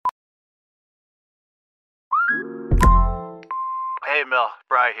Hey, Mel.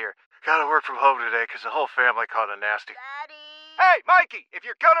 Bri here. Gotta work from home today because the whole family caught a nasty... Daddy! Hey, Mikey! If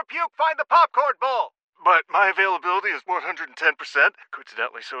you're gonna puke, find the popcorn bowl! But my availability is 110%.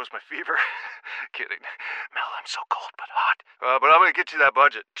 Coincidentally, so is my fever. Kidding. Mel, I'm so cold but hot. But I'm gonna get you that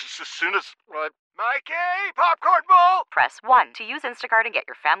budget just as soon as... Mikey! Popcorn bowl! Press 1 to use Instacart and get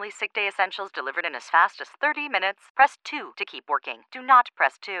your family's sick day essentials delivered in as fast as 30 minutes. Press 2 to keep working. Do not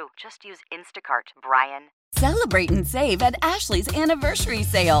press 2. Just use Instacart, Brian. Celebrate and save at Ashley's Anniversary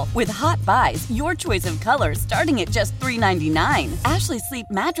Sale. With Hot Buys, your choice of colors starting at just $3.99. Ashley Sleep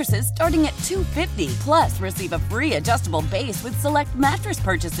mattresses starting at $2.50. Plus, receive a free adjustable base with select mattress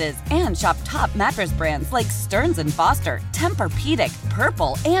purchases. And shop top mattress brands like Stearns & Foster, Tempur-Pedic,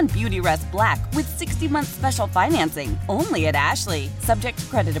 Purple, and Beautyrest Black with 60-month special financing. Only at Ashley. Subject to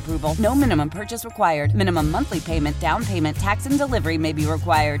credit approval. No minimum purchase required. Minimum monthly payment, down payment, tax, and delivery may be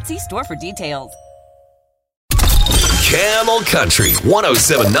required. See store for details. Camel Country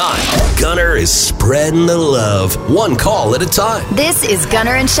 107.9. Gunner is spreading the love, one call at a time. This is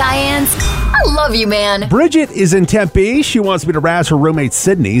Gunner and Cheyenne's I Love You Man. Bridget is in Tempe. She wants me to razz her roommate,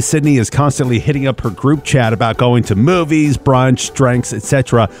 Sydney. Sydney is constantly hitting up her group chat about going to movies, brunch, drinks,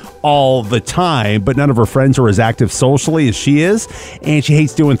 etc. all the time, but none of her friends are as active socially as she is, and she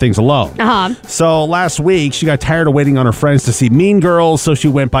hates doing things alone. So last week, she got tired of waiting on her friends to see Mean Girls, so she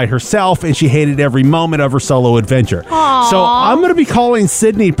went by herself, and she hated every moment of her solo adventure. So I'm going to be calling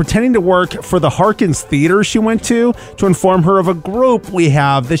Sydney, pretending to work for the Harkins theater she went to inform her of a group we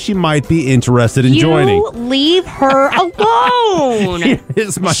have that she might be interested in joining. You leave her alone. Here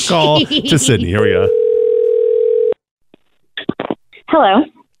is my call to Sydney. Here we go. Hello.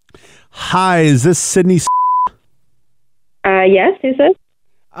 Hi, is this Sydney? Yes, who's this?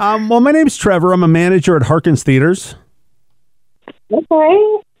 Well, my name's Trevor. I'm a manager at Harkins Theaters.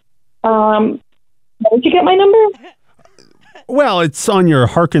 Okay. How did you get my number? Well, it's on your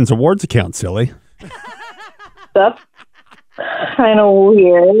Harkins Awards account, silly. That's kind of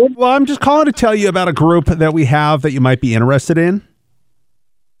weird. Well, I'm just calling to tell you about a group that we have that you might be interested in.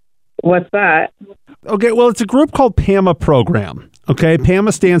 What's that? Okay, well, it's a group called PAMA Program. Okay,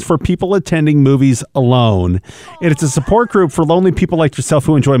 PAMA stands for People Attending Movies Alone, and it's a support group for lonely people like yourself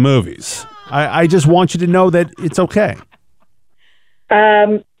who enjoy movies. I just want you to know that it's okay.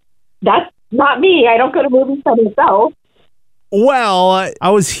 That's not me. I don't go to movies by myself. Well, I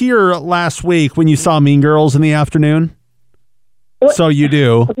was here last week when you saw Mean Girls in the afternoon. What? So you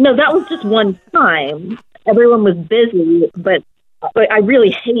do. No, that was just one time. Everyone was busy, but I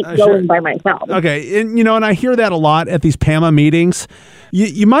really hate going by myself. Okay, and I hear that a lot at these PAMA meetings.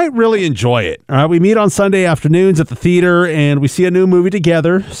 You might really enjoy it. All right, we meet on Sunday afternoons at the theater, and we see a new movie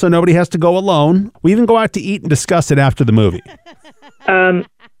together, so nobody has to go alone. We even go out to eat and discuss it after the movie.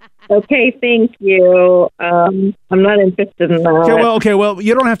 Okay, thank you. I'm not interested in that. Okay, well,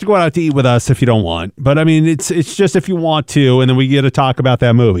 you don't have to go out to eat with us if you don't want. But, I mean, it's just if you want to, and then we get to talk about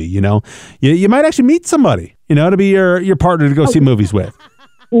that movie, You might actually meet somebody, to be your partner to go see movies with.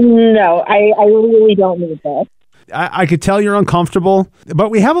 No, I really don't need this. I could tell you're uncomfortable, but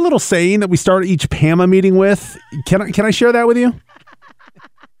we have a little saying that we start each PAMA meeting with. Can I share that with you?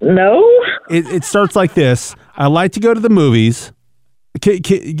 No. It starts like this. I like to go to the movies. Can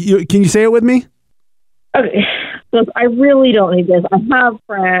you say it with me? Okay. Look, I really don't need this. I have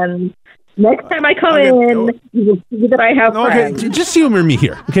friends. Next time I come in, you will see that I have friends. Okay, just humor me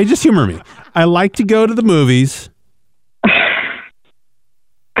here. Okay, just humor me. I like to go to the movies.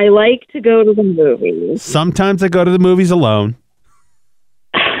 I like to go to the movies. Sometimes I go to the movies alone.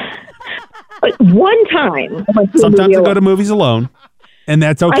 One time. Sometimes I go to movies alone. And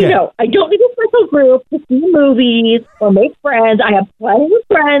that's okay. I know. I don't need a special group to see movies or make friends. I have plenty of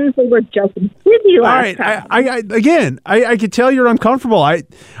friends. They were just busy last time. I can tell you're uncomfortable. I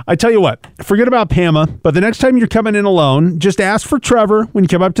tell you what, forget about PAMA, but the next time you're coming in alone, just ask for Trevor when you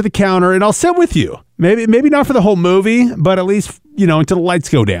come up to the counter, and I'll sit with you. Maybe not for the whole movie, but at least, until the lights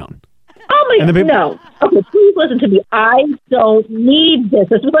go down. Oh, my God, no. Okay, please listen to me. I don't need this.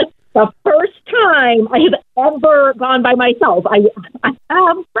 This is like the first time I have ever gone by myself. I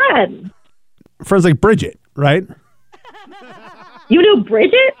have friends. Friends like Bridget, right? You know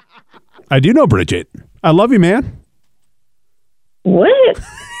Bridget? I do know Bridget. I love you, man. What?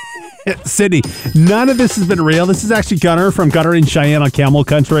 Sydney, none of this has been real. This is actually Gunner from Gunner and Cheyenne on Camel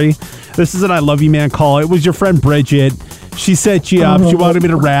Country. This is an I love you, man call. It was your friend Bridget. She set you up. She wanted me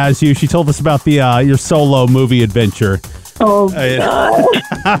to razz you. She told us about your solo movie adventure. Oh, God.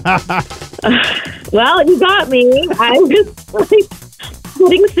 Well, you got me. I'm just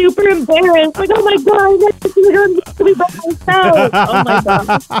getting super embarrassed. Like, oh, my God. I'm going to be by myself. Oh, my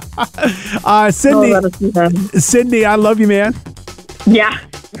God. Sydney, I love you, man. Yeah,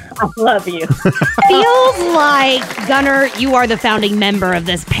 I love you. Feels like, Gunner, you are the founding member of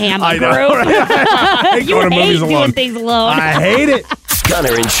this PAM I know. group. I hate You going to hate movies doing alone. things alone. I hate it.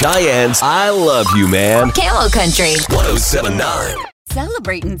 Gunner and Cheyenne's I Love You, Man. Camel Country. 1079.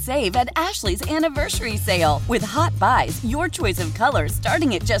 Celebrate and save at Ashley's Anniversary Sale. With Hot Buys, your choice of colors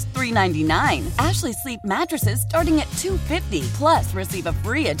starting at just $3.99. Ashley Sleep mattresses starting at $2.50. Plus, receive a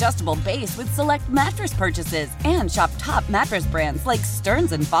free adjustable base with select mattress purchases. And shop top mattress brands like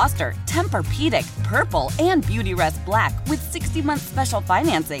Stearns & Foster, Tempur-Pedic, Purple, and Beautyrest Black with 60-month special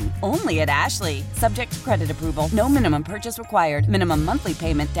financing. Only at Ashley. Subject to credit approval. No minimum purchase required. Minimum monthly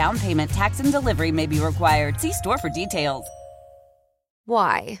payment, down payment, tax, and delivery may be required. See store for details.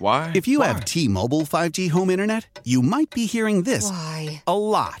 Why? Why? If you have T-Mobile 5G home internet, you might be hearing this Why? a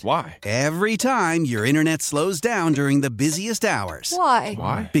lot. Why? Every time your internet slows down during the busiest hours. Why?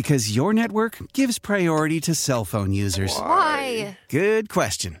 Why? Because your network gives priority to cell phone users. Why? Good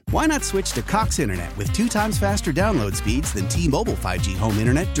question. Why not switch to Cox Internet with 2 times faster download speeds than T-Mobile 5G home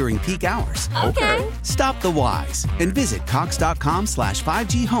internet during peak hours? Okay. Stop the whys and visit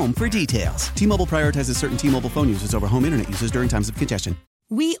cox.com/5G home for details. T-Mobile prioritizes certain T-Mobile phone users over home internet users during times of congestion.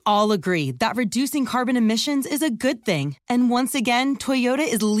 We all agree that reducing carbon emissions is a good thing. And once again, Toyota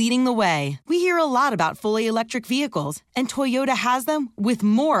is leading the way. We hear a lot about fully electric vehicles, and Toyota has them with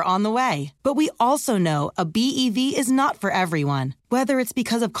more on the way. But we also know a BEV is not for everyone. Whether it's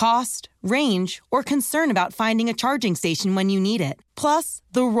because of cost, range, or concern about finding a charging station when you need it. Plus,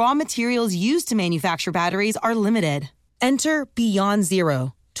 the raw materials used to manufacture batteries are limited. Enter Beyond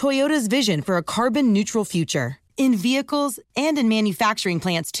Zero, Toyota's vision for a carbon-neutral future. In vehicles and in manufacturing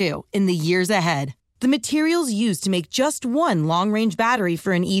plants, too, in the years ahead. The materials used to make just one long-range battery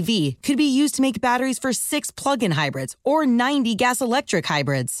for an EV could be used to make batteries for 6 plug-in hybrids or 90 gas-electric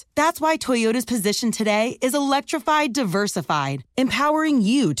hybrids. That's why Toyota's position today is electrified, diversified, empowering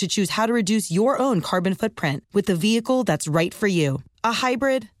you to choose how to reduce your own carbon footprint with the vehicle that's right for you. A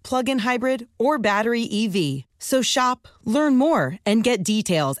hybrid, plug-in hybrid, or battery EV. So shop, learn more, and get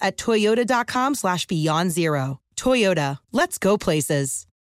details at toyota.com/beyondzero. Toyota, let's go places.